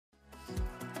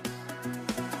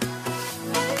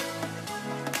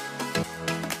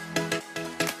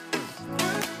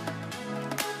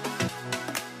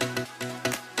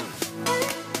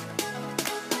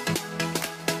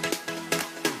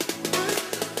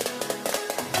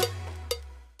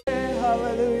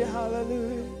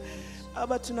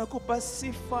Baba, tunakupa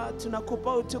sifa,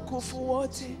 tunakupa utukufu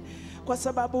wote, kwa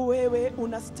sababu wewe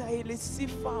unastahili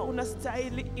sifa,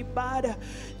 unastahili ibada.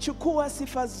 Chukua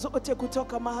sifa zote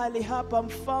kutoka mahali hapa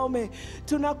Mfalme.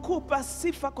 Tunakupa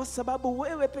sifa kwa sababu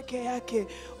wewe peke yake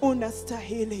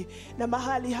unastahili. Na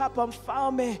mahali hapa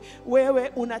Mfalme, wewe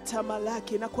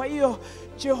unatamalaki. Na kwa hiyo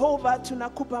Jehova,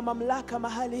 tunakupa mamlaka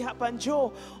mahali hapa.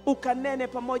 Njoo ukanene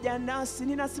pamoja nasi.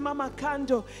 Ninasimama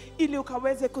kando ili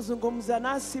ukaweze kuzungumza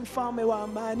nasi, Mfalme wa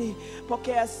amani.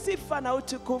 Pokea sifa na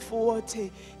utukufu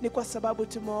wote. Ni kwa sababu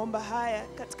tumeomba haya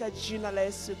katika jina la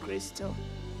Yesu Kristo.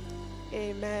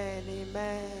 Amen,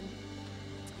 amen.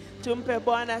 Tumpe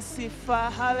Bwana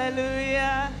sifa.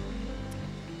 Hallelujah.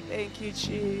 Thank you,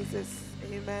 Jesus.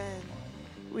 Amen.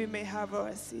 We may have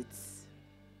our seats.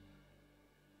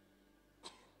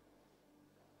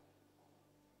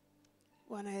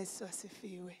 Bwana Yesu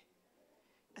asifiwe.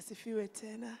 Asifiwe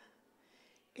tena.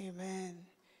 Amen.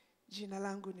 Jina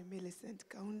langu ni Millicent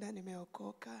Kaunda,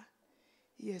 nimeokoka.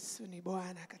 Yesu ni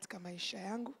Bwana katika maisha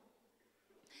yangu.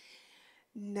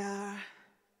 Na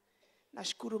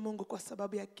nashukuru Mungu kwa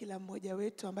sababu ya kila mmoja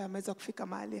wetu ambaye ameweza kufika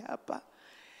mahali hapa.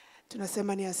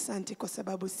 Tunasema ni asante kwa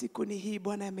sababu siku ni hii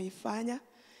Bwana ameifanya,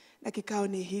 na kikao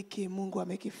ni hiki Mungu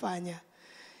amekifanya.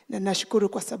 Na nashukuru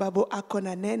kwa sababu ako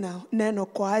na neno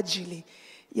kwa ajili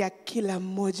ya kila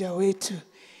mmoja wetu.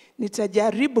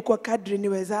 Nitajaribu kwa kadri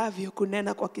niwezavyo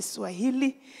kunena kwa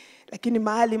Kiswahili, lakini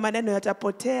mahali maneno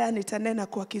yatapotea nitanena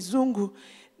kwa Kizungu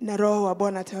na Roho wa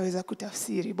Bwana ataweza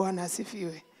kutafsiri. Bwana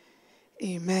asifiwe.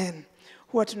 Amen.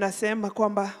 Huwa tunasema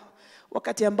kwamba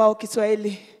wakati ambao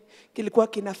Kiswahili kilikuwa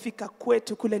kinafika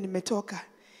kwetu kule nimetoka,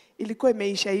 ilikuwa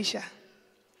imeishaisha.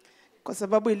 Kwa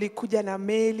sababu ilikuja na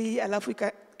meli, alafu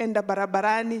ikaenda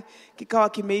barabarani, kikawa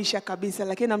kimeisha kabisa.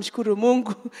 Lakini namshukuru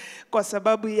Mungu kwa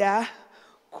sababu ya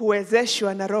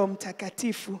kuwezeshwa na Roho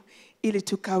Mtakatifu ili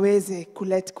tukaweze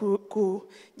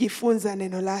kujifunza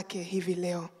neno lake hivi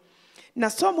leo. Na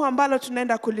somo ambalo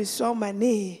tunaenda kulisoma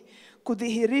ni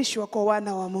kudhihirishwa kwa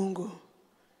wana wa Mungu.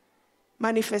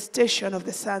 Manifestation of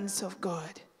the sons of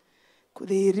God.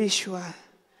 Kudhihirishwa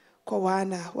kwa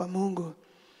wana wa Mungu.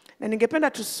 Na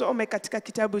ningependa tusome katika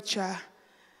kitabu cha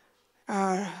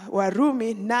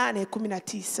Warumi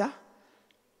 8:19.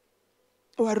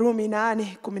 Warumi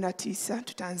 8:19,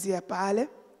 tutaanzia pale.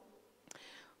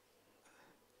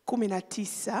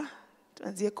 19,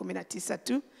 tuanzie 19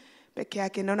 tu peke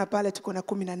yake. Naona pale tuko na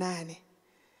 18.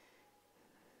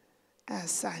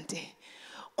 Asante.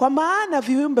 Kwa maana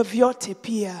viumbe vyote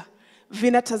pia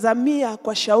vinatazamia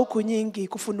kwa shauku nyingi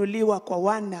kufunuliwa kwa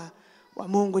wana wa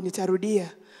Mungu.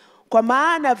 Nitarudia. Kwa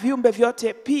maana viumbe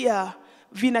vyote pia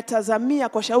vinatazamia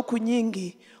kwa shauku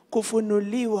nyingi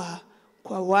kufunuliwa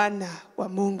kwa wana wa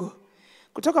Mungu.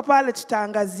 Kutoka pale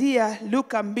tutaangazia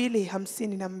Luka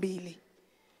 2:52.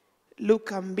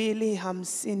 Luka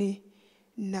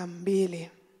 2:52.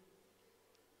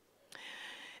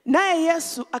 Naye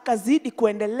Yesu akazidi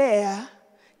kuendelea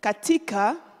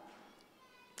katika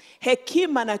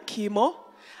hekima na kimo,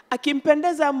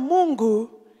 akimpendeza Mungu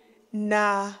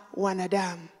na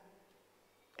wanadamu.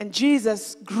 And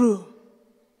Jesus grew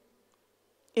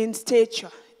in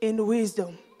stature, in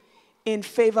wisdom, in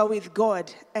favor with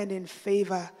God and in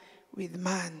favor with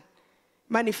man.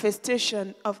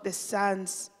 Manifestation of the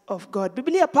sons of God.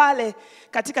 Biblia pale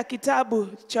katika kitabu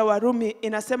cha Warumi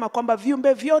inasema kwamba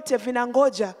viumbe vyote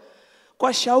vinangoja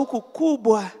kwa shauku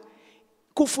kubwa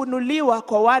kufunuliwa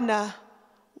kwa wana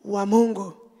wa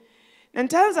Mungu. Na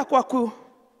nitaanza kwa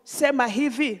kusema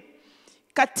hivi,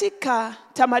 katika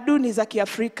tamaduni za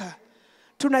Kiafrika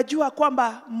tunajua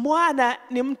kwamba mwana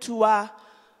ni mtu wa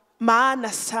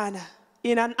maana sana.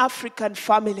 In an African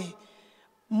family,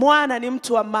 mwana ni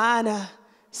mtu wa maana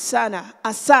sana.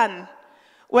 A son.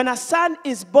 When a son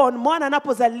is born, mwana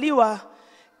anapozaliwa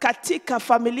katika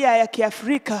familia ya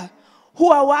Kiafrika,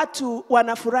 huwa watu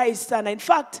wanafurahi sana. In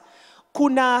fact,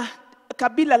 kuna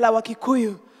kabila la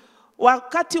Wakikuyu,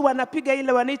 wakati wanapiga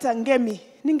ile wanaita ngemi.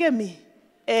 Ni ngemi?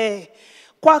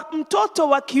 Kwa mtoto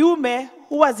wa kiume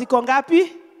huwa ziko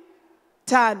ngapi?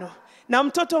 5. Na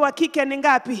mtoto wa kike ni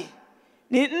ngapi?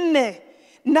 Ni 4.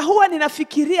 Na huwa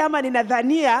ninafikiria ama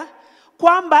ninadhania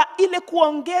kwamba ile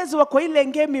kuongezwa kwa ile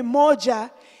ngemi moja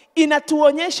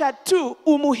inatuonyesha tu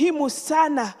umuhimu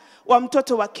sana wa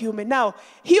mtoto wa kiume. Nao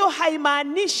hiyo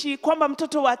haimaanishi kwamba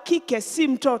mtoto wa kike si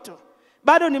mtoto.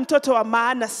 Bado ni mtoto wa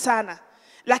maana sana.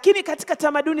 Lakini katika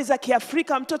tamaduni za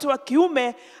Kiafrika mtoto wa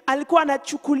kiume alikuwa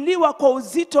anachukuliwa kwa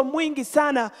uzito mwingi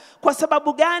sana. Kwa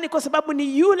sababu gani? Kwa sababu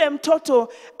ni yule mtoto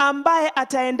ambaye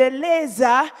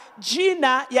ataendeleza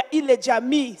jina ya ile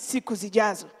jamii siku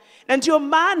zijazo. Na ndio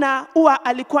maana huwa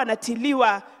alikuwa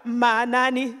anatiliwa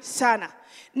maanani sana.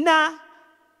 Na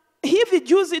hivi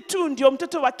juzi tu ndio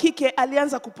mtoto wa kike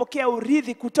alianza kupokea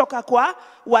urithi kutoka kwa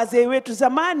wazee wetu.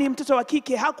 Zamani mtoto wa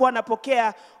kike hakuwa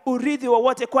anapokea urithi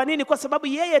wowote. Kwa nini? Kwa sababu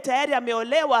yeye tayari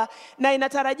ameolewa na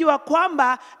inatarajiwa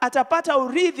kwamba atapata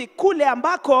urithi kule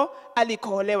ambako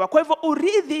alikoolewa. Kwa hivyo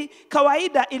urithi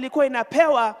kawaida ilikuwa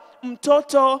inapewa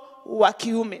mtoto wa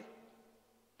kiume.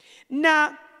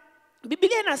 Na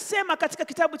Biblia inasema katika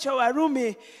kitabu cha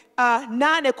Warumi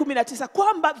 8:19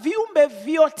 kwamba viumbe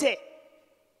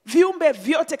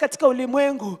vyote katika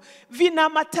ulimwengu vina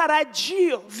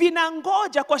matarajio,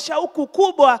 vinangoja kwa shauku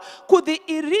kubwa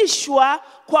kudhihirishwa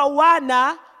kwa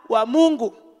wana wa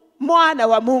Mungu, mwana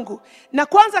wa Mungu. Na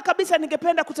kwanza kabisa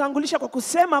ningependa kutangulisha kwa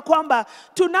kusema kwamba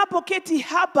tunapoketi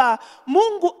hapa,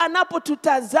 Mungu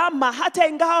anapotutazama, hata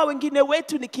ingawa wengine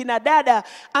wetu ni kina dada,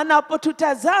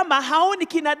 anapotutazama haoni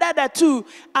kina dada tu,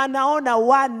 anaona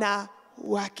wana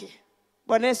wake.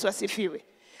 Bwana Yesu asifiwe.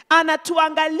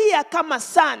 Anatuangalia kama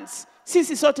sons,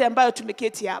 sisi sote ambayo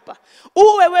tumeketi hapa.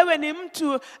 Uwe wewe ni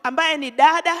mtu ambaye ni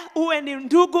dada, uwe ni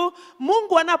ndugu,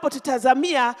 Mungu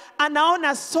anapotutazamia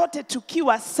anaona sote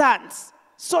tukiwa sons.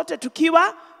 Sote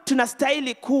tukiwa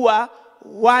tunastahili kuwa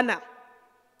wana.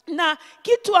 Na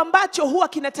kitu ambacho huwa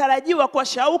kinatarajiwa kwa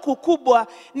shauku kubwa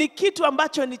ni kitu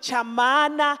ambacho ni cha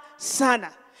maana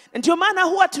sana. Ndio maana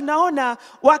huwa tunaona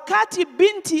wakati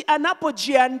binti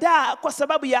anapojiandaa kwa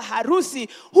sababu ya harusi,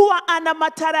 huwa ana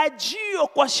matarajio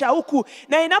kwa shauku,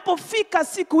 na inapofika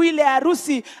siku ile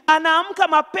harusi anaamka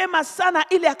mapema sana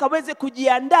ili akaweze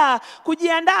kujiandaa.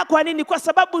 Kujiandaa kwa nini? Kwa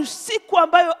sababu siku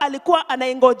ambayo alikuwa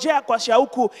anaingojea kwa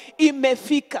shauku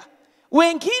imefika.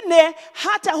 Wengine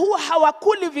hata huwa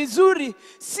hawakuli vizuri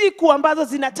siku ambazo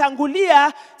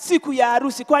zinatangulia siku ya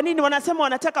harusi. Kwa nini? Wanasema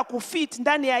wanataka kufit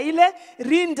ndani ya ile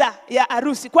rinda ya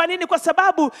harusi. Kwa nini? Kwa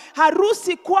sababu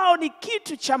harusi kwao ni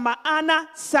kitu cha maana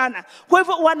sana. Kwa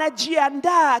hivyo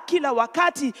wanajiandaa kila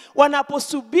wakati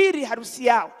wanaposubiri harusi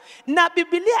yao. Na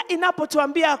Biblia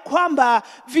inapotuambia kwamba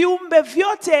viumbe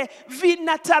vyote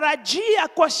vinatarajia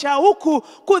kwa shauku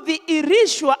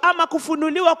kudhihirishwa ama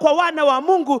kufunuliwa kwa wana wa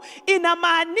Mungu,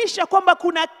 inamaanisha kwamba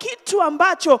kuna kitu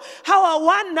ambacho hawa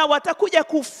wana watakuja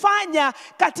kufanya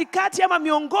katikati ama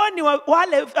miongoni wa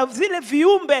wale zile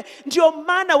viumbe. Ndio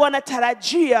maana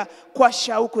wanatarajia kwa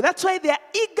shauku. That's why they are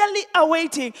eagerly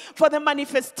awaiting for the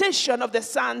manifestation of the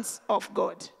sons of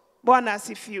God. Bwana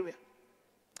asifiwe.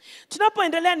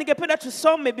 Tunapoendelea ningependa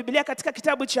tusome Biblia katika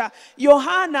kitabu cha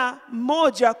Yohana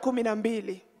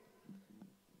 1:12.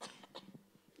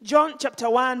 John chapter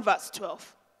 1 verse 12.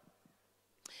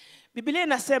 Biblia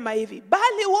inasema hivi: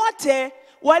 bali wote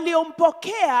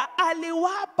waliompokea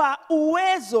aliwapa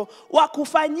uwezo wa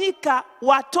kufanyika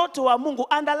watoto wa Mungu.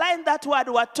 Underline that word,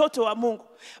 watoto wa Mungu.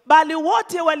 Bali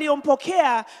wote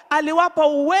waliompokea aliwapa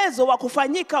uwezo wa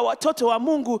kufanyika watoto wa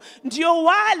Mungu, ndio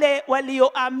wale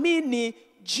walioamini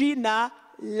jina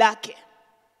lake.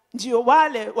 Ndio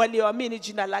wale walioamini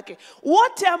jina lake.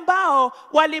 Wote ambao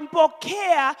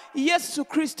walimpokea Yesu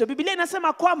Kristo, Biblia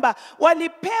inasema kwamba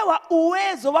walipewa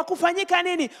uwezo wa kufanyika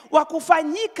nini? Wa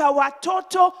kufanyika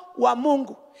watoto wa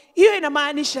Mungu. Hiyo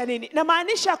inamaanisha nini?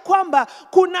 Inamaanisha kwamba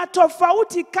kuna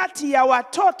tofauti kati ya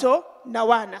watoto na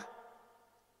wana.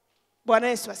 Bwana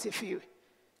Yesu asifiwe.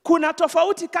 Kuna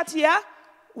tofauti kati ya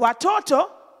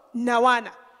watoto na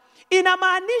wana.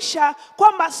 Inamaanisha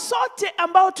kwamba sote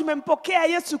ambao tumempokea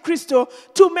Yesu Kristo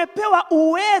tumepewa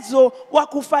uwezo wa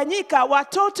kufanyika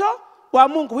watoto wa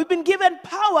Mungu. We've been given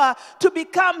power to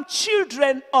become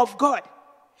children of God.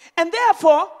 And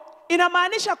therefore,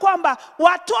 inamaanisha kwamba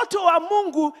watoto wa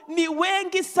Mungu ni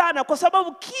wengi sana, kwa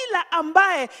sababu kila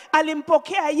ambaye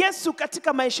alimpokea Yesu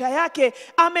katika maisha yake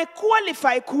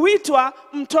amequalify kuitwa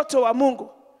mtoto wa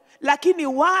Mungu. Lakini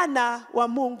wana wa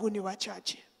Mungu ni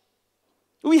wachache.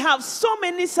 We have so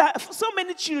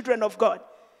many children of God,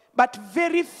 but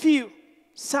very few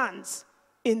sons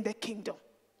in the kingdom.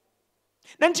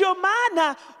 Na ndio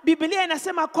maana Biblia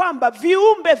inasema kwamba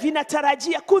viumbe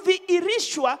vinatarajia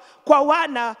kudhihirishwa kwa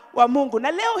wana wa Mungu.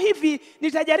 Na leo hivi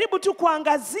nitajaribu tu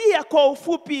kuangazia kwa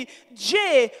ufupi,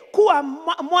 je, kuwa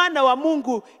mwana wa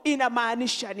Mungu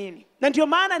inamaanisha nini? Na ndio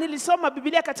maana nilisoma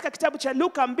Biblia katika kitabu cha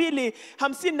Luka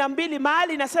 2:52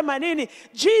 mahali inasema nini?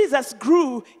 Jesus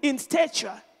grew in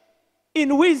stature,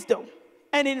 in wisdom,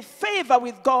 and in favor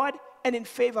with God and in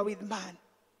favor with man.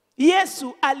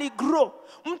 Yesu aligrow.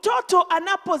 Mtoto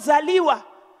anapozaliwa,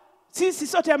 sisi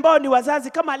sote ambao ni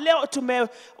wazazi, kama leo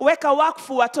tumeweka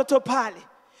wakfu watoto pale.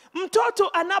 Mtoto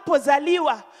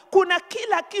anapozaliwa, kuna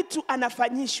kila kitu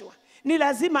anafanyishwa. Ni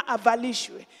lazima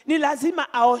avalishwe, ni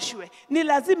lazima aoshwe, ni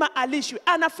lazima alishwe.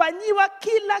 Anafanyiwa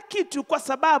kila kitu kwa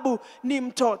sababu ni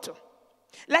mtoto.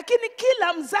 Lakini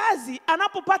kila mzazi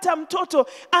anapopata mtoto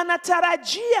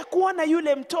anatarajia kuona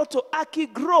yule mtoto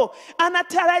akigrow,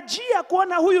 anatarajia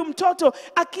kuona huyu mtoto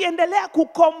akiendelea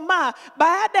kukomaa.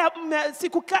 Baada ya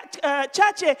siku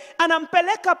chache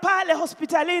anampeleka pale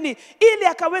hospitalini ili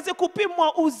akaweze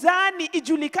kupimwa uzani,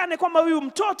 ijulikane kwamba huyu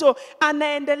mtoto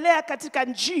anaendelea katika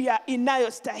njia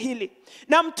inayostahili.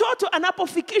 Na mtoto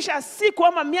anapofikisha siku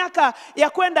ama miaka ya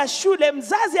kwenda shule,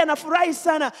 mzazi anafurahi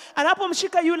sana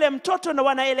anapomshika yule mtoto na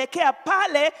wanaelekea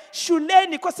pale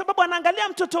shuleni, kwa sababu anaangalia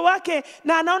mtoto wake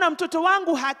na anaona mtoto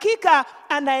wangu hakika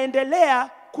anaendelea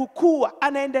kukua,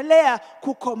 anaendelea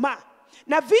kukomaa.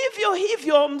 Na vivyo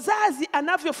hivyo mzazi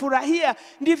anavyofurahia,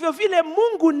 ndivyo vile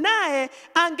Mungu naye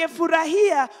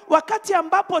angefurahia wakati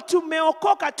ambapo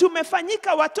tumeokoka,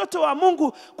 tumefanyika watoto wa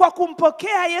Mungu kwa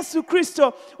kumpokea Yesu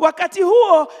Kristo. Wakati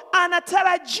huo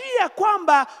anatarajia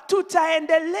kwamba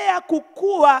tutaendelea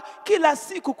kukua kila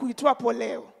siku kuitwapo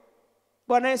leo.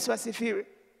 Bwana Yesu asifiwe.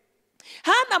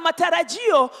 Hana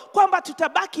matarajio kwamba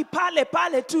tutabaki pale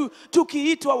pale tu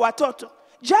tukiitwa watoto.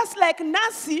 Just like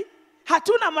nasi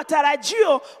hatuna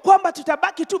matarajio kwamba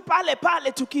tutabaki tu pale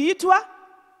pale tukiitwa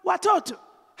watoto.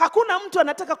 Hakuna mtu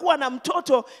anataka kuwa na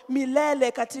mtoto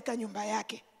milele katika nyumba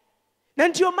yake. Na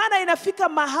ndio maana inafika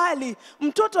mahali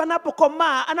mtoto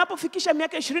anapokomaa, anapofikisha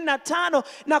miaka 25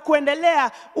 na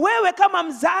kuendelea, wewe kama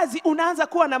mzazi unaanza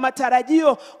kuwa na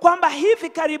matarajio kwamba hivi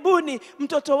karibuni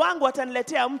mtoto wangu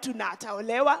ataniletea mtu na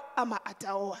ataolewa ama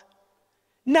ataoa.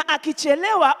 Na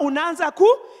akichelewa unaanza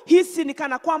kuhisi ni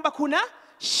kana kwamba kuna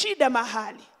shida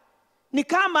mahali, ni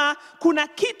kama kuna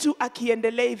kitu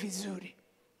akiendelei vizuri.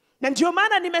 Na ndio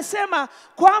maana nimesema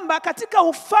kwamba katika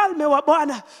ufalme wa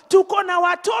Bwana tuko na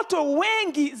watoto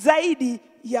wengi zaidi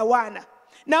ya wana.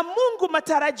 Na Mungu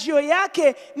matarajio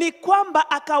yake ni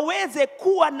kwamba akaweze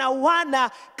kuwa na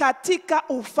wana katika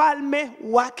ufalme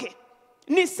wake.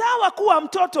 Ni sawa kuwa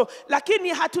mtoto, lakini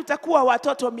hatutakuwa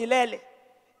watoto milele.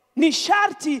 Ni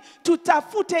sharti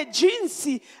tutafute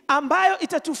jinsi ambayo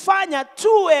itatufanya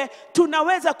tuwe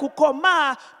tunaweza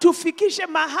kukomaa, tufikishe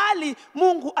mahali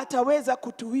Mungu ataweza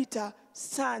kutuita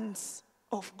sons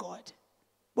of God.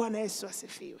 Bwana Yesu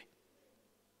asifiwe.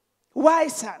 Why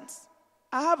sons?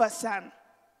 I have a son.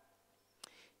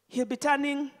 He'll be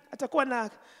turning, atakuwa na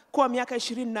kwa miaka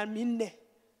 24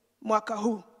 mwaka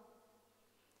huu.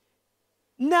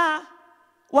 Na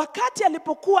wakati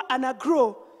alipokuwa ana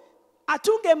grow,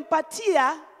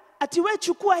 atungempatia atiwe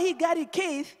chukua hii gari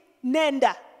Keith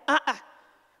nenda.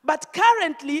 But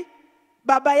currently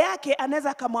baba yake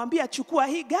anaweza kumwambia chukua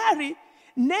hii gari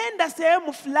nenda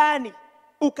sehemu fulani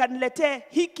ukaniletee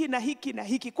hiki na hiki na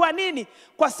hiki. Kwa nini?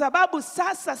 Kwa sababu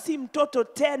sasa si mtoto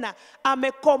tena,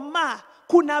 amekomaa.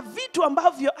 Kuna vitu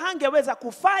ambavyo angeweza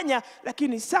kufanya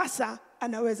lakini sasa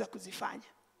anaweza kuzifanya.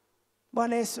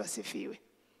 Bwana Yesu asifiwe.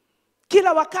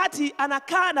 Kila wakati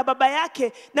anakaa na baba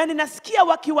yake na ninasikia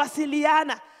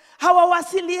wakiwasiliana.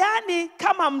 Hawawasiliani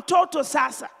kama mtoto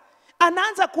sasa.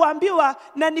 Anaanza kuambiwa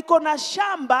na niko na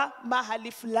shamba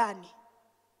mahali fulani.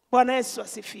 Bwana Yesu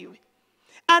asifiwe.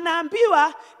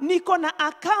 Anaambiwa niko na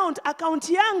account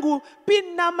yangu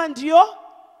pin number ndio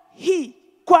hii.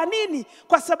 Kwa nini?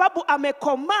 Kwa sababu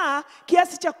amekomaa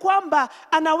kiasi cha kwamba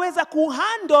anaweza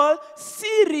kuhandle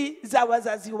siri za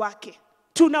wazazi wake.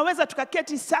 Tunaweza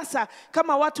tukaketi sasa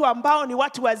kama watu ambao ni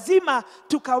watu wazima,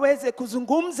 tukaweze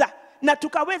kuzungumza na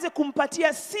tukaweze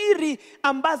kumpatia siri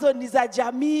ambazo ni za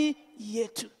jamii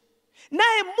yetu.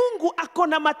 Naye Mungu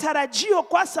akona matarajio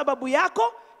kwa sababu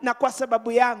yako na kwa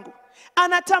sababu yangu.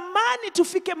 Anatamani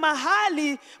tufike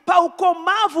mahali pa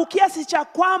ukomavu kiasi cha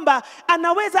kwamba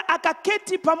anaweza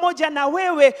akaketi pamoja na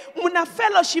wewe, mna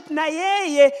fellowship na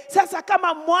yeye sasa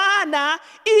kama mwana,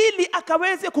 ili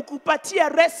akaweze kukupatia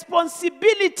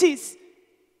responsibilities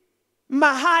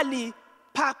mahali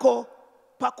pako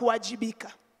pa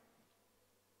kuwajibika.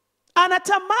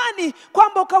 Anatamani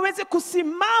kwamba ukaweze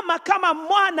kusimama kama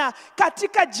mwana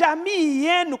katika jamii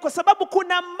yenu, kwa sababu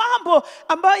kuna mambo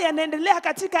ambayo yanaendelea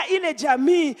katika ile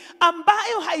jamii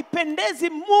ambayo haipendezi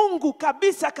Mungu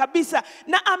kabisa kabisa.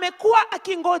 Na amekuwa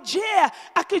akingojea,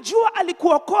 akijua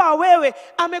alikuokoa wewe,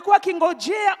 amekuwa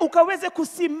akingojea ukaweze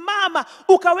kusimama,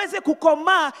 ukaweze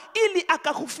kukomaa, ili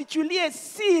akakufichulie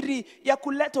siri ya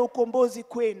kuleta ukombozi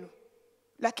kwenu.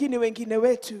 Lakini wengine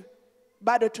wetu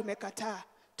bado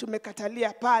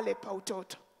tumekatalia pale pa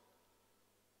utoto.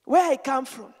 Where I come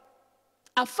from,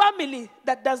 a family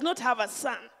that does not have a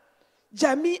son,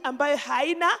 jamii ambayo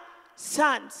haina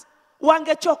sons,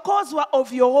 wangechokozwa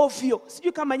ovyo ovyo.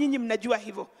 Sijui kama nyinyi mnajua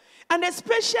hivyo. And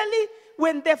especially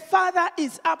when the father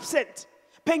is absent.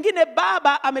 Pengine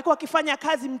baba amekuwa akifanya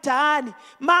kazi mtaani,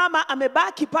 mama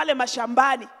amebaki pale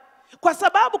mashambani. Kwa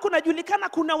sababu kunajulikana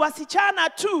kuna wasichana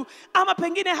tu, ama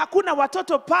pengine hakuna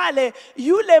watoto pale,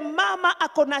 yule mama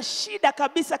akona shida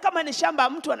kabisa. Kama ni shamba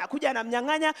mtu anakuja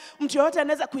anamnyang'anya, mtu yote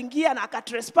anaweza kuingia na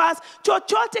akatrespass,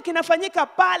 chochote kinafanyika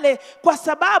pale kwa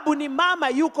sababu ni mama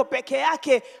yuko peke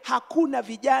yake, hakuna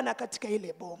vijana katika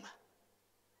ile boma.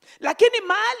 Lakini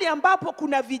mahali ambapo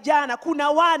kuna vijana, kuna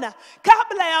wana,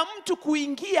 kabla ya mtu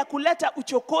kuingia kuleta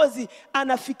uchokozi,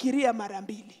 anafikiria mara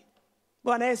mbili.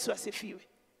 Bwana Yesu asifiwe.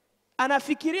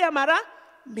 Anafikiria mara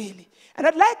mbili. And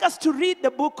I'd like us to read the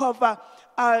book of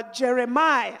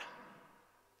Jeremiah,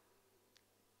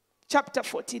 chapter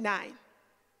 49,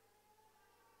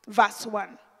 verse 1.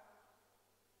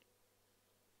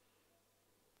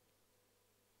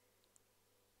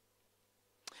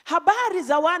 Habari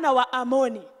za wana wa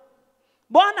Amoni.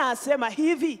 Bwana asema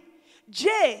hivi,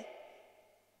 je,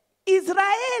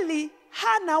 Israeli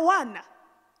hana wana?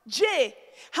 Je,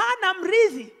 hana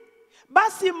mrithi?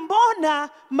 Basi mbona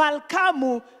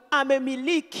Malkamu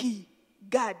amemiliki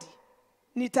Gadi?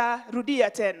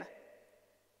 Nitarudia tena.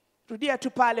 Rudia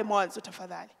tu pale mwanzo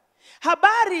tafadhali.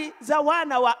 Habari za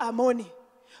wana wa Amoni.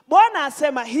 Bwana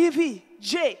asema hivi,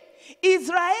 je,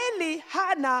 Israeli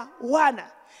hana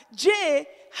wana? Je,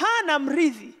 hana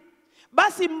mrithi?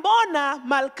 Basi mbona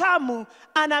Malkamu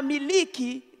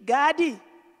anamiliki Gadi?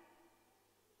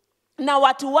 Na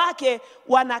watu wake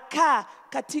wanakaa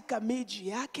katika miji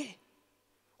yake.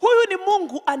 Huyu ni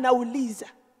Mungu anauliza.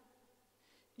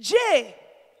 Je,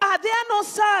 are there no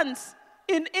sons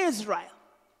in Israel?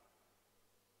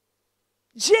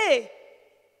 Je,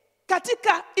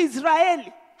 katika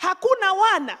Israeli hakuna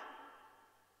wana?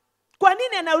 Kwa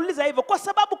nini anauliza hivyo? Kwa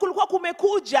sababu kulikuwa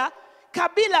kumekuja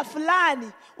kabila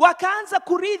fulani, wakaanza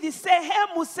kurithi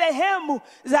sehemu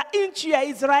za nchi ya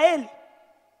Israeli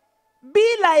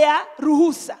bila ya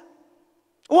ruhusa.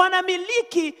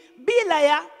 Wanamiliki bila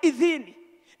ya idhini.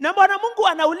 Na Bwana Mungu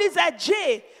anauliza,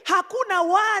 je, hakuna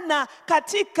wana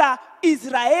katika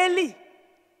Israeli?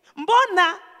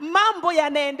 Mbona mambo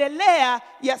yanaendelea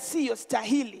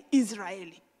yasiyostahili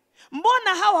Israeli?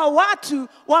 Mbona hawa watu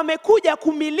wamekuja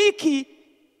kumiliki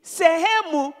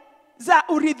sehemu za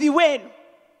urithi wenu?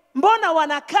 Mbona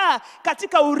wanakaa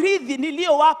katika urithi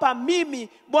niliowapa mimi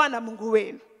Bwana Mungu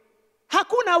wenu?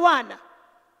 Hakuna wana.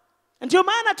 Ndio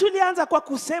maana tulianza kwa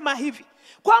kusema hivi,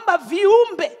 kwamba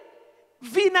viumbe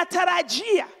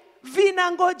vinatarajia,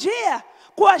 vinangojea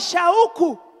kwa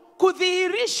shauku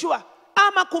kudhihirishwa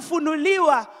ama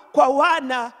kufunuliwa kwa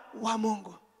wana wa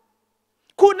Mungu.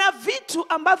 Kuna vitu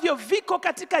ambavyo viko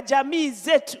katika jamii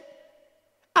zetu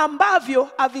ambavyo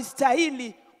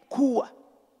havistahili kuwa.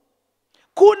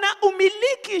 Kuna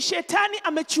umiliki shetani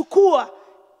amechukua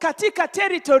katika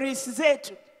territories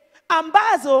zetu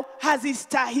ambazo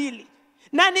hazistahili.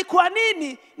 Na ni kwa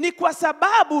nini? Ni kwa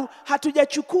sababu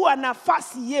hatujachukua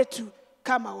nafasi yetu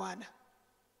kama wana.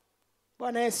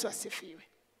 Bwana Yesu asifiwe.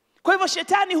 Kwa hivyo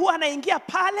shetani huwa anaingia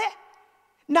pale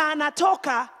na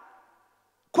anatoka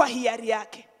kwa hiari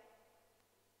yake.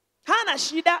 Hana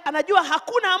shida, anajua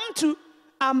hakuna mtu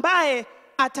ambaye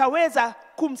ataweza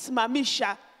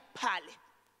kumsimamisha pale.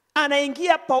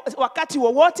 Anaingia wakati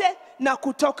wowote na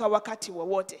kutoka wakati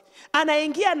wowote.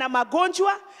 Anaingia na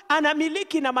magonjwa,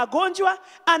 anamiliki na magonjwa,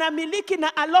 anamiliki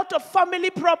na a lot of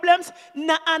family problems,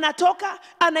 na anatoka,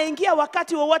 anaingia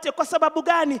wakati wowote. Kwa sababu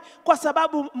gani? Kwa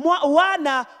sababu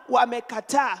wana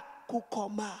wamekataa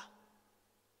kukomaa.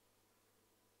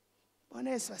 Bwana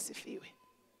Yesu asifiwe.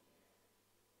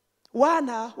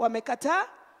 Wana wamekataa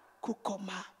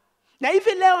kukomaa. Na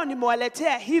hivi leo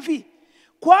nimewaletea hivi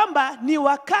kwamba ni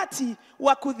wakati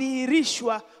wa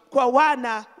kudhihirishwa kwa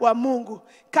wana wa Mungu.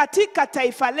 Katika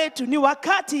taifa letu ni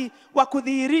wakati wa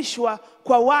kudhihirishwa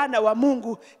kwa wana wa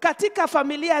Mungu. Katika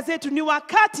familia zetu ni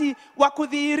wakati wa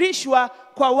kudhihirishwa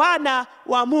kwa wana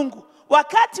wa Mungu.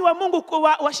 Wakati wa Mungu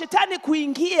wa shetani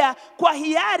kuingia kwa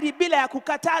hiari bila ya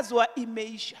kukatazwa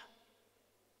imeisha.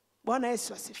 Bwana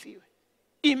Yesu asifiwe.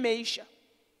 Imeisha.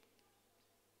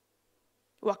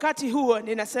 Wakati huo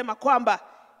ninasema kwamba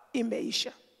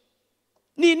imeisha.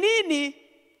 Ni nini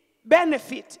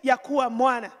benefit ya kuwa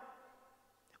mwana?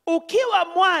 Ukiwa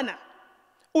mwana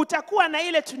utakuwa na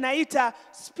ile tunaita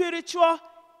spiritual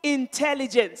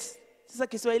intelligence. Sasa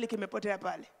Kiswahili kimepotea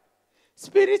pale.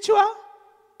 Spiritual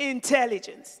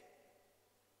intelligence.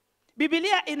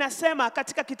 Biblia inasema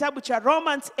katika kitabu cha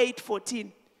Romans 8:14.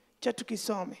 Cha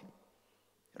tukisome.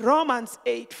 Romans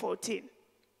 8:14.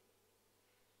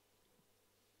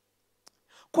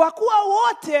 Kwa kuwa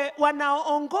wote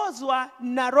wanaoongozwa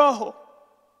na Roho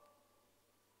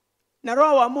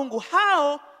wa Mungu,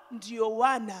 hao ndio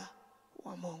wana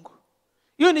wa Mungu.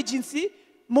 Hiyo ni jinsi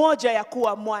moja ya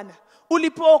kuwa mwana.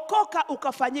 Ulipookoka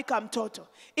ukafanyika mtoto.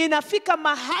 Inafika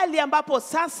mahali ambapo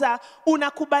sasa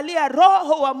unakubalia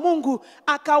Roho wa Mungu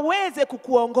akaweze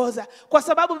kukuongoza. Kwa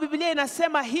sababu Biblia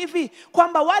inasema hivi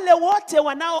kwamba wale wote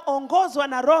wanaoongozwa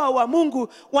na Roho wa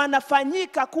Mungu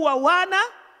wanafanyika kuwa wana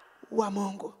wa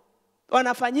Mungu.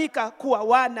 Wanafanyika kuwa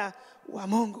wana wa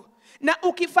Mungu. Na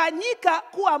ukifanyika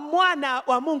kuwa mwana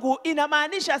wa Mungu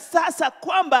inamaanisha sasa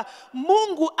kwamba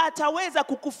Mungu ataweza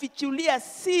kukufichulia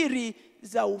siri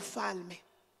za ufalme.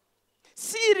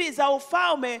 Siri za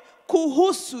ufalme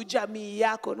kuhusu jamii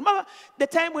yako. Remember the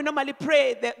time we normally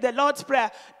pray the Lord's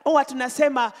Prayer,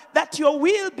 tunasema that your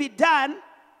will be done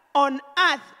on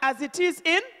earth as it is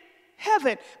in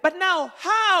heaven. But now,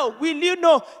 how will you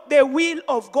know the will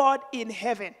of God in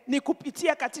heaven? Ni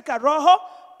kupitia katika Roho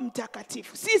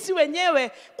Mtakatifu. Sisi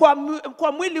wenyewe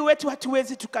kwa mwili wetu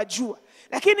hatuwezi tukajua.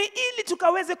 Lakini ili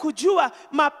tukaweze kujua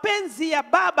mapenzi ya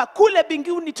Baba kule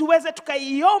mbinguni, tuweze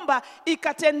tukaiomba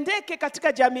ikatendeke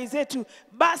katika jamii zetu,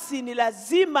 basi ni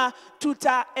lazima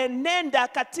tutaenenda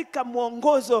katika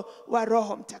mwongozo wa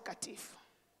Roho Mtakatifu.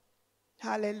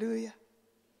 Haleluya.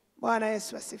 Bwana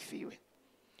Yesu asifiwe.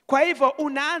 Kwa hivyo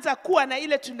unaanza kuwa na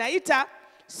ile tunaita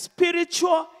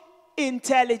spiritual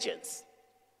intelligence.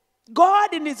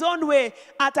 God in his own way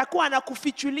atakuwa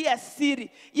anakufichulia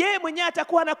siri. Yeye mwenyewe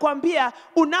atakuwa anakuambia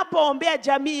unapoombea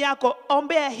jamii yako,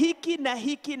 ombea hiki na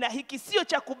hiki na hiki. Sio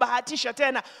cha kubahatisha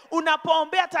tena.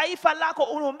 Unapoombea taifa lako,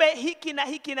 uombee hiki na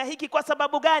hiki na hiki. Kwa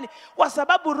sababu gani? Kwa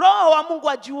sababu Roho wa Mungu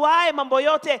ajuaye mambo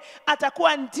yote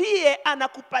atakuwa ndiye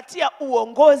anakupatia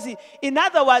uongozi. In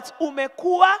other words,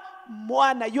 umekuwa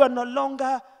mwana. You are no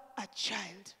longer a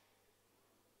child.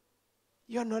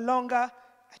 You are no longer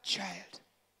a child.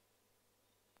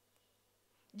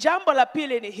 Jambo la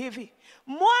pili ni hivi.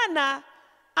 Mwana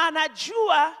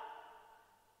anajua,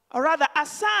 or rather a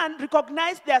son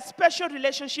recognized their special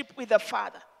relationship with the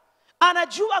father.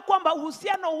 Anajua kwamba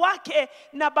uhusiano wake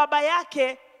na baba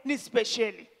yake ni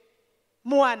speciali.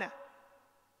 Mwana.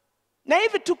 Na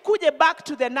hivi tukuje back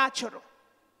to the natural.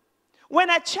 When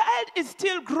a child is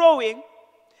still growing,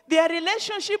 their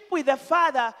relationship with the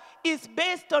father is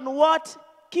based on what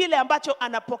kile ambacho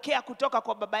anapokea kutoka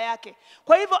kwa baba yake.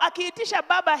 Kwa hivyo akiitisha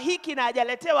baba hiki na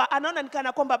hajaletewa, anaona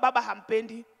nikana kwamba baba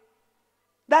hampendi.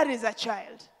 That is a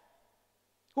child.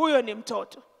 Huyo ni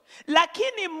mtoto.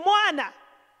 Lakini mwana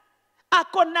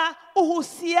akona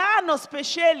uhusiano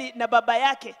speciali na baba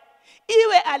yake.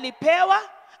 Iwe alipewa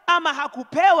ama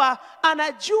hakupewa,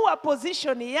 anajua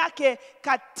position yake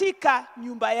katika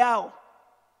nyumba yao.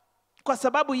 Kwa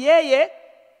sababu yeye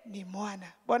ni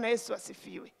mwana. Bwana Yesu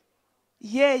asifiwe.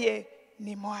 Yeye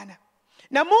ni mwana.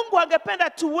 Na Mungu angependa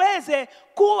tuweze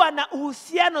kuwa na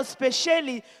uhusiano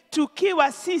speciali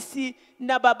tukiwa sisi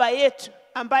na baba yetu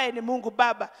ambaye ni Mungu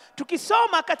Baba.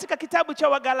 Tukisoma katika kitabu cha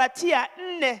Wagalatia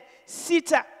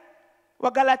 4:6.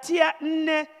 Wagalatia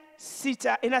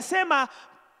 4:6 inasema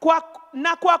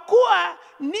kwa kuwa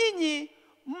ninyi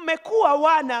mmekuwa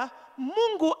wana,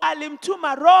 Mungu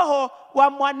alimtuma Roho wa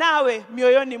mwanawe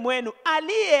mioyoni mwenu,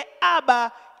 aliye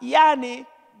Aba, yani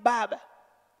Baba.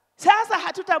 Sasa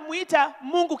hatutamuita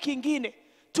Mungu kingine,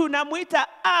 tunamuita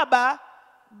Aba,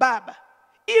 Baba.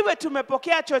 Iwe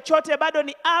tumepokea chochote bado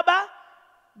ni Aba,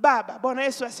 Baba. Bwana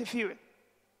Yesu asifiwe.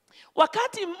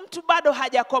 Wakati mtu bado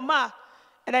hajakomaa,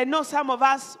 and I know some of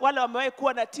us wale wamewahi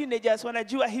kuwa na teenagers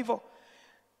wanajua hivyo.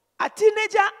 A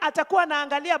teenager atakuwa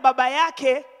anaangalia baba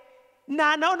yake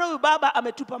na anaona huyu baba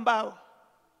ametupa mbao.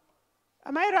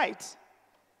 Am I right?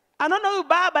 Anaona huyu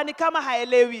baba ni kama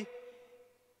haelewi.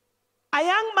 A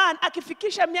young man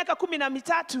akifikisha miaka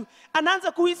 13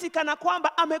 anaanza kuhisi kana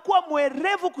kwamba amekuwa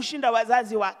mwerevu kushinda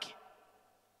wazazi wake.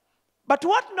 But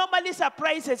what normally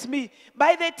surprises me,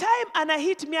 by the time ana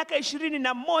hit miaka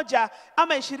 21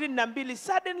 ama 22,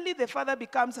 suddenly the father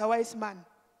becomes a wise man.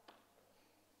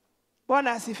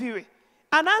 Bwana asifiwe.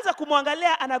 Anaanza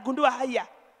kumwangalia, anagundua haya,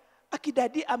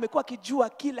 akidadi amekuwa kijua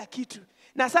kila kitu.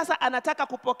 Na sasa anataka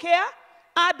kupokea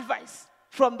advice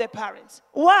from the parents.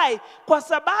 Why? Kwa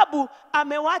sababu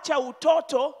amewacha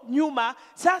utoto nyuma,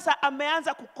 sasa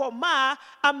ameanza kukomaa,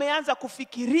 ameanza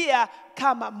kufikiria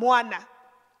kama mwana.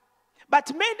 But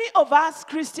many of us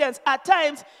Christians at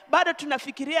times bado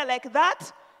tunafikiria like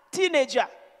that teenager.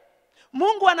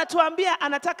 Mungu anatuambia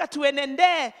anataka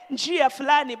tuenende njia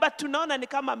fulani, but tunaona ni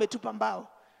kama ametupa mbao.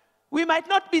 We might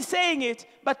not be saying it,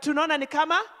 but tunaona ni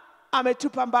kama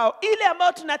ametupa mbao. Ile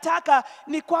ambayo tunataka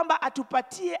ni kwamba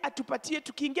atupatie.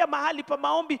 Tukiingia mahali pa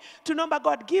maombi, tunaomba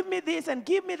God, give me this and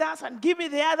give me that and give me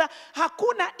the other.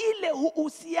 Hakuna ile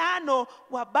uhusiano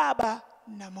wa baba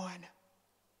na mwana.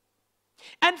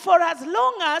 And for as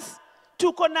long as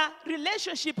tuko na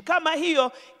relationship kama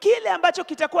hiyo, kile ambacho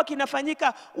kitakuwa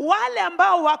kinafanyika, wale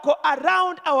ambao wako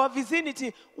around our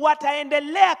vicinity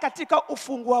wataendelea katika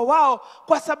ufungwa wao.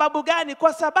 Kwa sababu gani?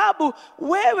 Kwa sababu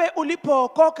wewe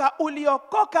ulipookoka,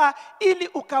 uliokoka ili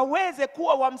ukaweze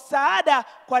kuwa wa msaada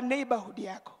kwa neighborhood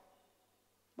yako.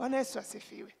 Bwana Yesu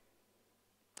asifiwe.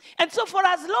 And so for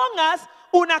as long as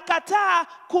unakataa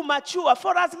kumachua,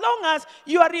 for as long as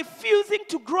you are refusing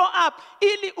to grow up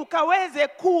ili ukaweze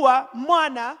kuwa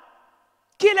mwana,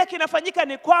 kile kinafanyika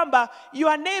ni kwamba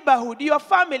your neighborhood, your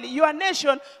family, your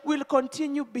nation will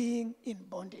continue being in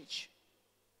bondage.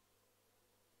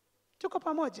 Tuko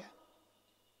pamoja?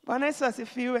 Bwana Yesu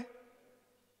asifiwe.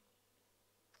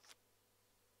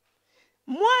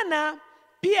 Mwana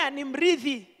pia ni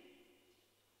mrithi.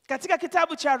 Katika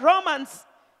kitabu cha Romans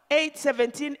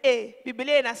 8:17a,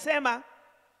 Biblia inasema,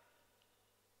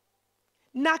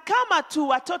 na kama tu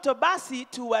watoto basi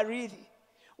tu warithi,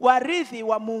 warithi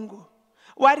wa Mungu,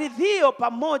 warithio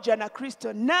pamoja na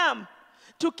Kristo, naam,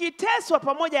 tukiteswa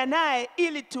pamoja naye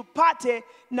ili tupate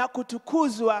na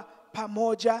kutukuzwa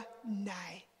pamoja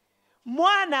naye.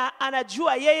 Mwana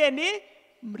anajua yeye ni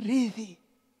mrithi.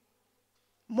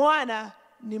 Mwana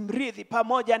ni mrithi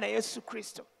pamoja na Yesu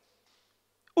Kristo.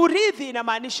 Urithi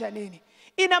inamaanisha nini?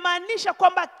 Inamaanisha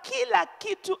kwamba kila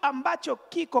kitu ambacho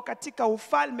kiko katika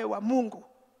ufalme wa Mungu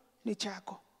ni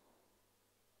chako.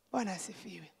 Bwana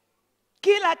asifiwe.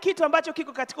 Kila kitu ambacho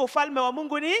kiko katika ufalme wa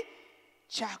Mungu ni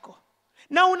chako.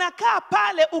 Na unakaa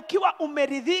pale ukiwa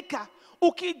umeridhika,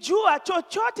 ukijua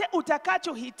chochote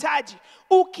utakachohitaji,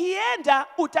 ukienda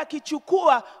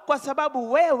utakichukua kwa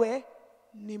sababu wewe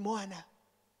ni mwana.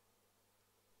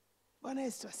 Bwana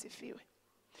Yesu asifiwe.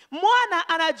 Mwana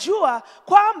anajua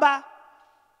kwamba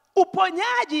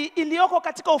uponyaji iliyoko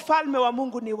katika ufalme wa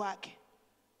Mungu ni wake.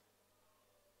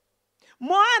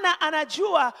 Mwana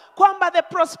anajua kwamba the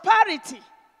prosperity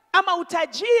ama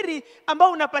utajiri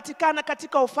ambao unapatikana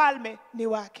katika ufalme ni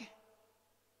wake.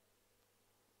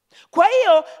 Kwa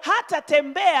hiyo hata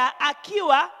tembea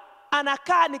akiwa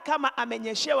anakaa ni kama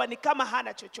amenyeshewa, ni kama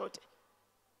hana chochote.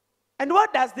 And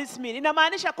what does this mean?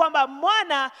 Inamaanisha kwamba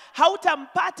mwana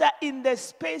hautampata in the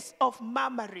space of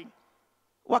murmuring,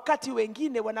 wakati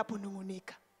wengine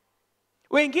wanaponung'unika,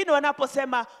 wengine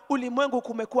wanaposema ulimwengu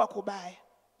kumekuwa kubaya.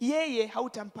 Yeye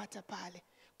hautampata pale.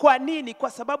 Kwa nini?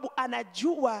 Kwa sababu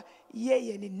anajua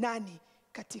yeye ni nani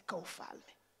katika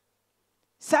ufalme.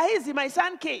 Saa hizi my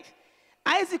son Keith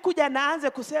haizi kuja na aanze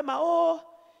kusema,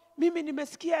 mimi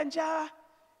nimesikia njaa,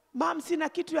 mom sina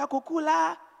kitu ya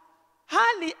kukula.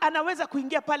 Hali anaweza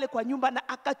kuingia pale kwa nyumba na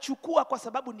akachukua kwa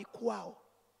sababu ni kwao.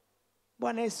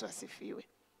 Bwana Yesu asifiwe.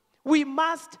 We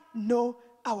must know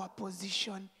our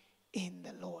position in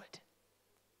the Lord.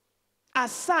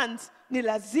 As sons ni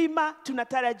lazima,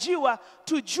 tunatarajiwa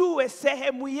tujue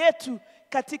sehemu yetu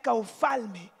katika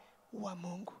ufalme wa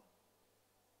Mungu.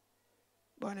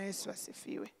 Bwana Yesu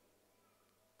asifiwe.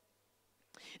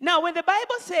 Now when the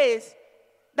Bible says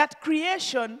that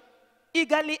creation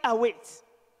eagerly awaits,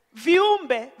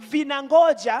 viumbe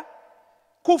vinangoja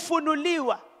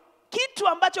kufunuliwa. Kitu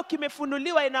ambacho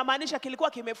kimefunuliwa inamaanisha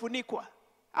kilikuwa kimefunikwa,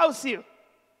 au sio?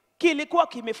 Kilikuwa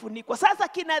kimefunikwa, sasa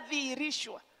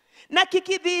kinadhihirishwa. Na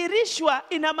kikidhihirishwa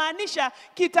inamaanisha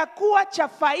kitakuwa cha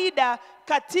faida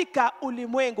katika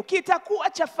ulimwengu, kitakuwa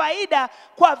cha faida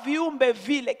kwa viumbe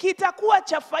vile, kitakuwa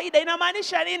cha faida.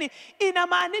 Inamaanisha nini?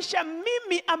 Inamaanisha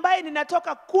mimi ambaye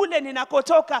ninatoka kule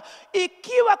ninakotoka,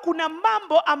 ikiwa kuna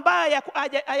mambo ambayo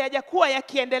hayajakuwa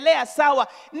yakiendelea sawa,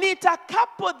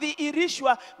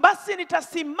 nitakapodhihirishwa basi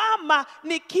nitasimama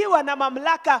nikiwa na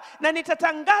mamlaka na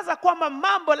nitatangaza kwamba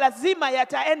mambo lazima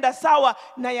yataenda sawa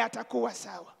na yatakuwa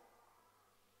sawa.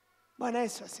 Bwana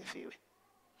Yesu asifiwe.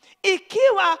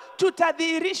 Ikiwa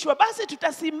tutadhihirishwa basi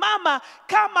tutasimama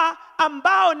kama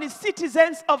ambao ni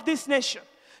citizens of this nation.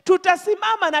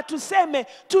 Tutasimama na tuseme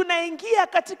tunaingia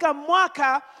katika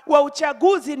mwaka wa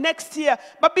uchaguzi next year,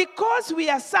 but because we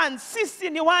are sons, sisi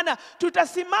ni wana,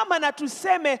 tutasimama na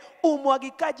tuseme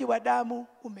umwagikaji wa damu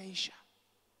umeisha,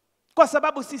 kwa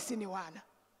sababu sisi ni wana.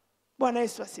 Bwana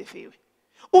Yesu asifiwe.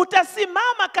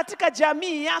 Utasimama katika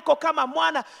jamii yako kama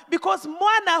mwana, because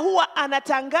mwana huwa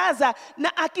anatangaza,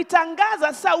 na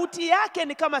akitangaza sauti yake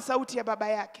ni kama sauti ya baba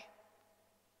yake.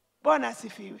 Bwana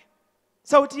asifiwe.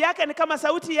 Sauti yake ni kama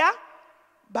sauti ya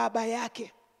baba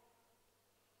yake.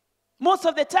 Most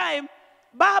of the time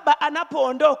baba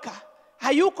anapoondoka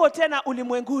hayuko tena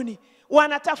ulimwenguni,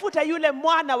 wanatafuta yule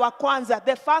mwana wa kwanza,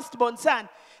 the firstborn son.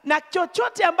 Na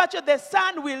chochote ambacho the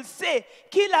son will say,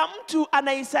 kila mtu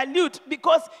anaisalute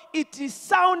because it is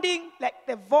sounding like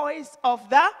the voice of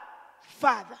the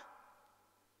father.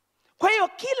 Kwa hiyo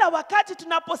kila wakati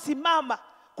tunaposimama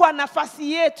kwa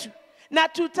nafasi yetu, na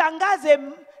tutangaze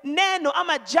neno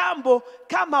ama jambo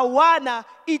kama wana,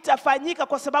 itafanyika,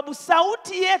 kwa sababu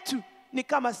sauti yetu ni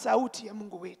kama sauti ya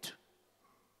Mungu wetu.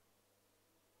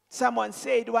 Someone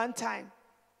said one time,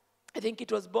 I think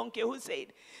it was Bonke who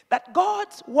said, that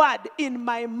God's word in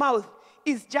my mouth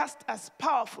is just as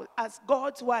powerful as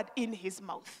God's word in his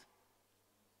mouth.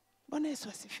 Bwana Yesu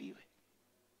asifiwe.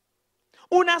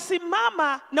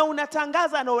 Unasimama na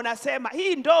unatangaza na unasema,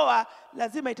 hii ndoa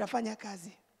lazima itafanya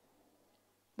kazi.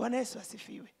 Bwana Yesu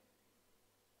asifiwe.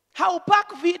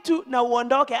 Haupack vitu na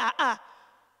uondoke.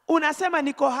 Unasema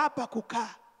niko hapa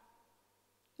kukaa.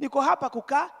 Niko hapa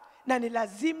kukaa na ni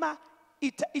lazima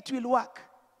it will work.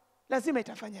 Lazima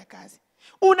itafanya kazi.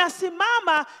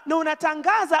 Unasimama na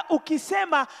unatangaza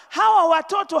ukisema hawa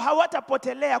watoto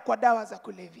hawatapotelea kwa dawa za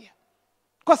kulevya,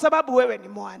 kwa sababu wewe ni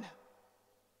mwana.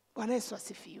 Bwana Yesu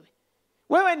asifiwe.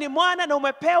 Wewe ni mwana na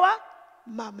umepewa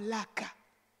mamlaka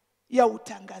ya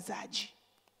utangazaji.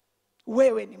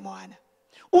 Wewe ni mwana.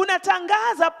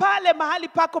 Unatangaza pale mahali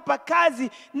pako pa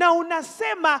kazi na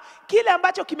unasema kile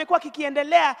ambacho kimekuwa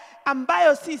kikiendelea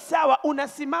ambayo si sawa,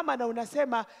 unasimama na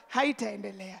unasema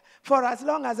haitaendelea. For as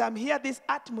long as I'm here, this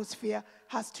atmosphere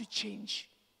has to change.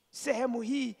 Sehemu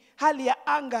hii, hali ya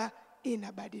anga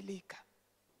inabadilika.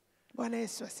 Bwana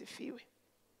Yesu asifiwe.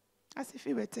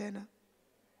 Asifiwe tena.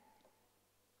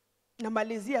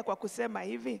 Namalizia kwa kusema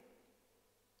hivi.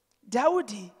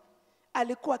 Daudi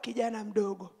alikuwa kijana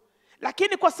mdogo,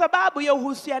 lakini kwa sababu ya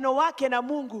uhusiano wake na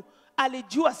Mungu,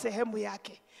 alijua sehemu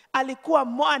yake. Alikuwa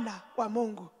mwana wa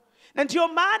Mungu. Na ndio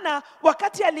maana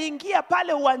wakati aliingia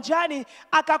pale uwanjani,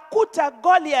 akakuta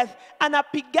Goliath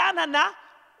anapigana na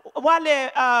wale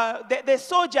the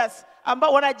soldiers,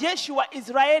 ambao wanajeshi wa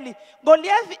Israeli.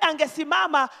 Goliath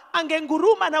angesimama,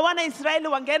 angenguruma na wana Israeli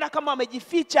wangeenda kama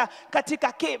wamejificha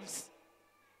katika caves.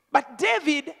 But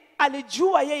David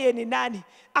alijua yeye ni nani.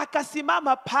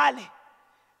 Akasimama pale.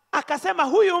 Akasema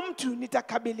huyu mtu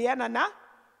nitakabiliana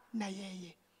na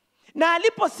yeye. Na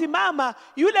aliposimama,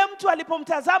 yule mtu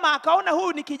alipomtazama akaona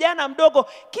huyu ni kijana mdogo.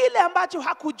 Kile ambacho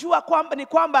hakujua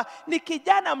kwamba ni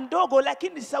kijana mdogo,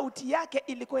 lakini sauti yake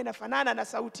ilikuwa inafanana na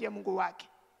sauti ya Mungu wake.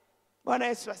 Bwana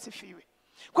Yesu asifiwe.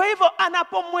 Kwa hivyo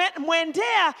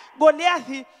anapomwendea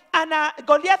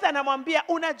Goliath anamwambia,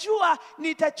 unajua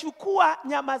nitachukua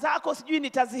nyama zako, sijui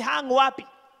nitazihang wapi.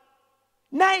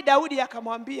 Naye Daudi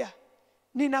akamwambia,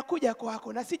 ninakuja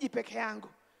kwako na siji peke yangu.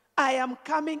 I am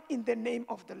coming in the name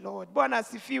of the Lord. Bwana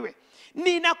asifiwe.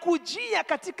 Ninakujia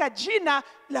katika jina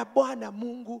la Bwana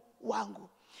Mungu wangu.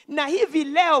 Na hivi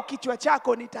leo kichwa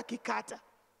chako nitakikata.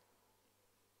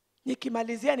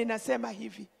 Nikimalizia ninasema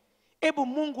hivi. Ebu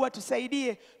Mungu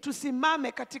atusaidie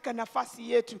tusimame katika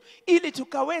nafasi yetu, ili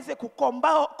tukaweze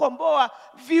kukomboa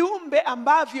viumbe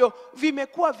ambavyo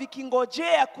vimekuwa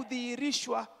vikingojea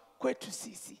kudhihirishwa kwetu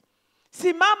sisi.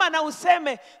 Simama na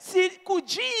useme,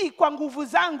 sikujii kwa nguvu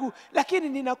zangu, lakini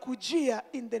ninakujia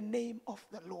in the name of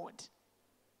the Lord.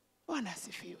 Bwana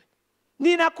asifiwe.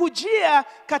 Ninakujia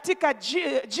katika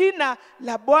jina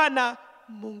la Bwana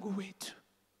Mungu wetu.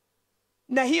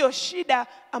 Na hiyo shida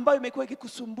ambayo imekuwa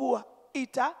ikikusumbua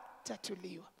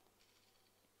itatatuliwa.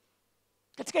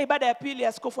 Katika ibada ya pili,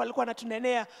 askofu alikuwa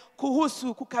anatunenea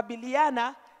kuhusu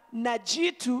kukabiliana na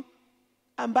jitu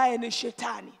ambaye ni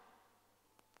shetani.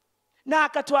 Na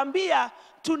akatuambia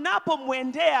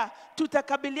tunapomwendea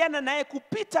tutakabiliana naye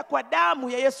kupita kwa damu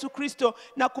ya Yesu Kristo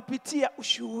na kupitia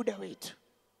ushuhuda wetu.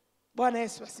 Bwana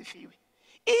Yesu asifiwe.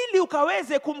 Ili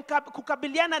ukaweze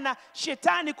kukabiliana na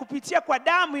shetani kupitia kwa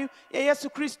damu ya Yesu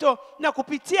Kristo na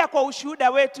kupitia kwa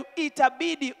ushuhuda wetu,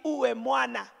 itabidi uwe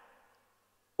mwana.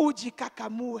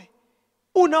 Ujikakamue.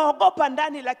 Unaogopa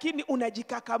ndani lakini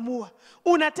unajikakamua.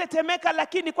 Unatetemeka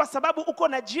lakini kwa sababu uko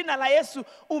na jina la Yesu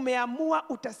umeamua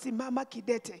utasimama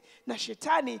kidete, na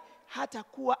shetani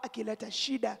hatakuwa akileta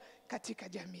shida katika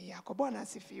jamii yako. Bwana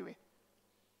asifiwe.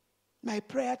 My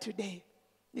prayer today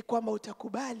ni kwamba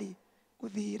utakubali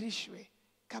kudhihirishwe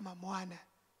kama mwana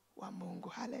wa Mungu.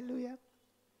 Hallelujah.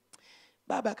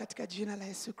 Baba, katika jina la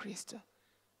Yesu Kristo,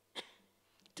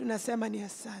 tunasema ni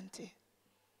asante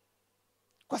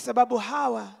kwa sababu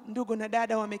hawa ndugu na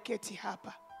dada wameketi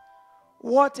hapa.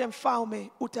 Wote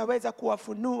Mfalme utaweza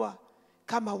kuwafunua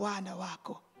kama wana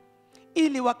wako,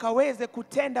 ili wakaweze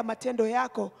kutenda matendo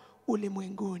yako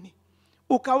ulimwenguni.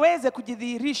 Ukaweze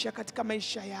kujidhihirisha katika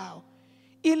maisha yao,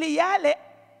 ili yale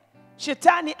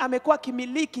shetani amekuwa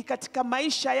kimiliki katika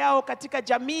maisha yao, katika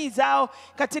jamii zao,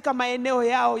 katika maeneo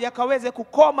yao, yakaweze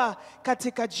kukoma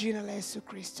katika jina la Yesu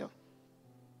Kristo.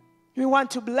 We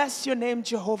want to bless your name,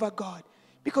 Jehovah God,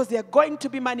 because they are going to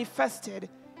be manifested,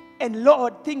 and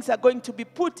Lord, things are going to be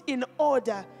put in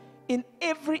order in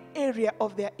every area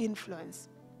of their influence.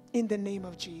 In the name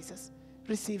of Jesus.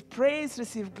 Receive praise,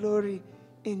 receive glory.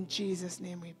 In Jesus'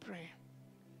 name we pray.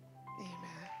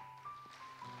 Amen.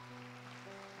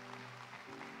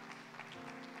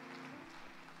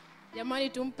 Jamani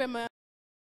tumpe